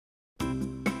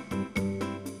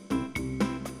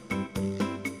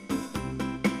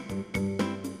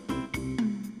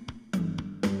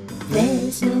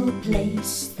There's no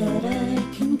place that I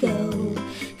can go,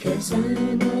 'cause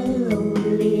I'm a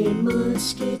lonely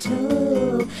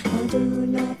mosquito. I do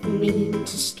not mean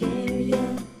to scare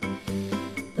you,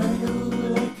 but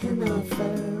all I can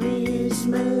offer is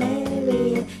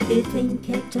malaria. You think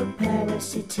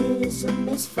ectoparasitism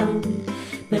is fun,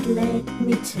 but let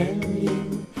me tell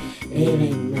you, it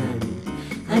ain't none.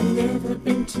 I've never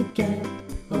been to Gap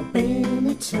or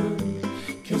Benetton,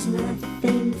 'cause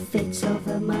nothing fits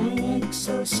over my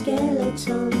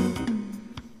exoskeleton.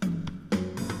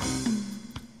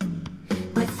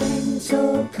 My friends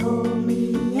all call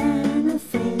me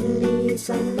Anopheles.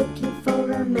 I'm looking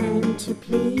for a man to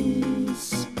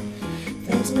please.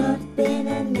 There's not been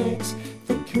a net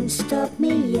that can stop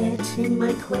me yet in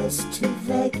my quest to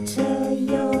vector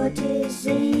your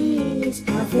disease.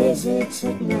 I'll visit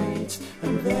at night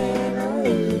and then I'll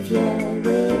leave you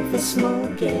with a small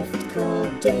gift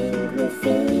called dengue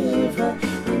fever.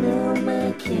 I know my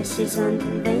kiss is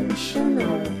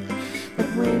unconventional, but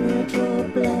when I draw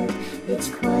blood it's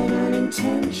quite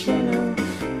unintentional.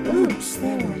 Oops,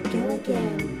 there I go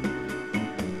again.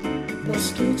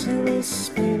 Mosquito is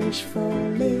Spanish for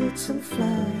little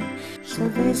fly, so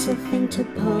there's a thing to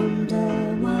ponder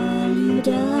while you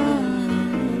die.